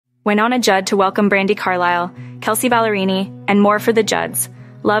Wynonna Judd to Welcome Brandi Carlile, Kelsea Ballerini, and more for the Judds.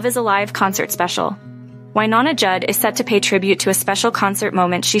 Love is Alive concert special. Wynonna Judd is set to pay tribute to a special concert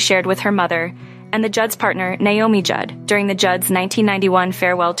moment she shared with her mother and the Judds' partner, Naomi Judd, during the Judds' 1991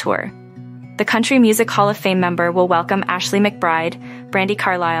 farewell tour. The Country Music Hall of Fame member will welcome Ashley McBryde, Brandi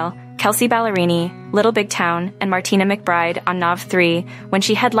Carlile, Kelsea Ballerini, Little Big Town, and Martina McBride on Nov 3 when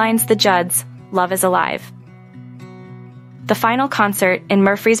she headlines the Judds' Love is Alive. The final concert in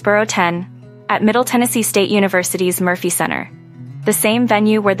Murfreesboro, Tenn, at Middle Tennessee State University's Murphy Center, the same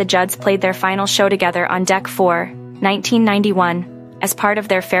venue where the Judds played their final show together on Deck 4, 1991, as part of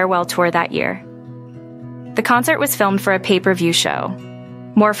their farewell tour that year. The concert was filmed for a pay-per-view show.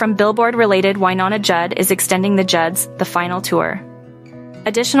 More from Billboard-related Wynonna Judd is extending the Judds' the final tour.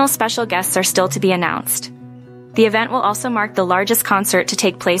 Additional special guests are still to be announced. The event will also mark the largest concert to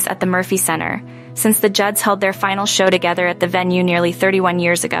take place at the Murphy Center, since the Judds held their final show together at the venue nearly 31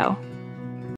 years ago.